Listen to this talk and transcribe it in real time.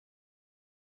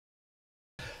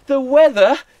the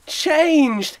weather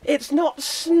changed. It's not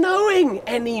snowing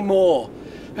anymore.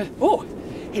 Oh,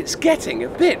 it's getting a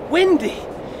bit windy.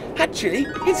 Actually,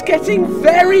 it's getting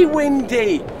very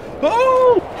windy.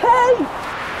 Oh, hey,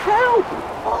 help.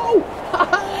 Oh,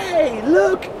 hey,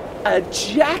 look, a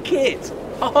jacket.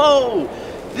 Oh,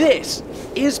 this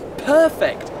is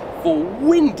perfect for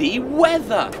windy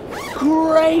weather.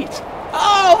 Great.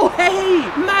 Oh, hey,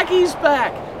 Maggie's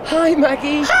back. Hi,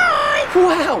 Maggie. Hi!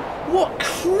 Wow, what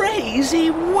crazy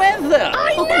weather.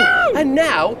 I know. And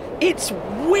now it's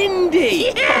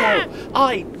windy. Yeah. Oh,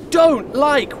 I don't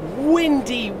like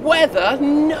windy weather,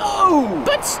 no.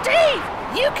 But Steve,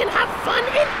 you can have fun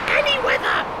in any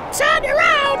weather. Turn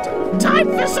around. Time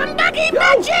for some Maggie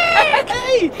magic.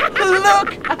 Hey,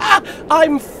 look,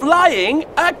 I'm flying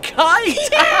a kite.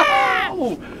 Yeah.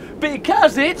 Oh,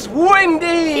 because it's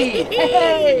windy.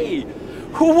 Hey,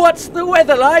 what's the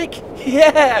weather like?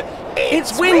 Yeah,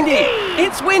 it's windy.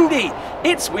 It's windy.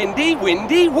 It's windy,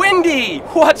 windy, windy.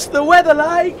 What's the weather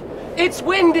like? It's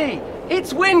windy.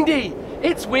 It's windy.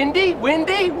 It's windy,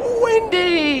 windy,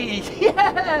 windy.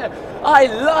 Yeah, I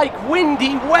like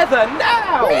windy weather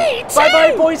now. Me too.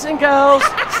 Bye-bye, boys and girls.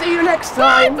 See you next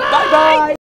time. Bye-bye. Bye-bye.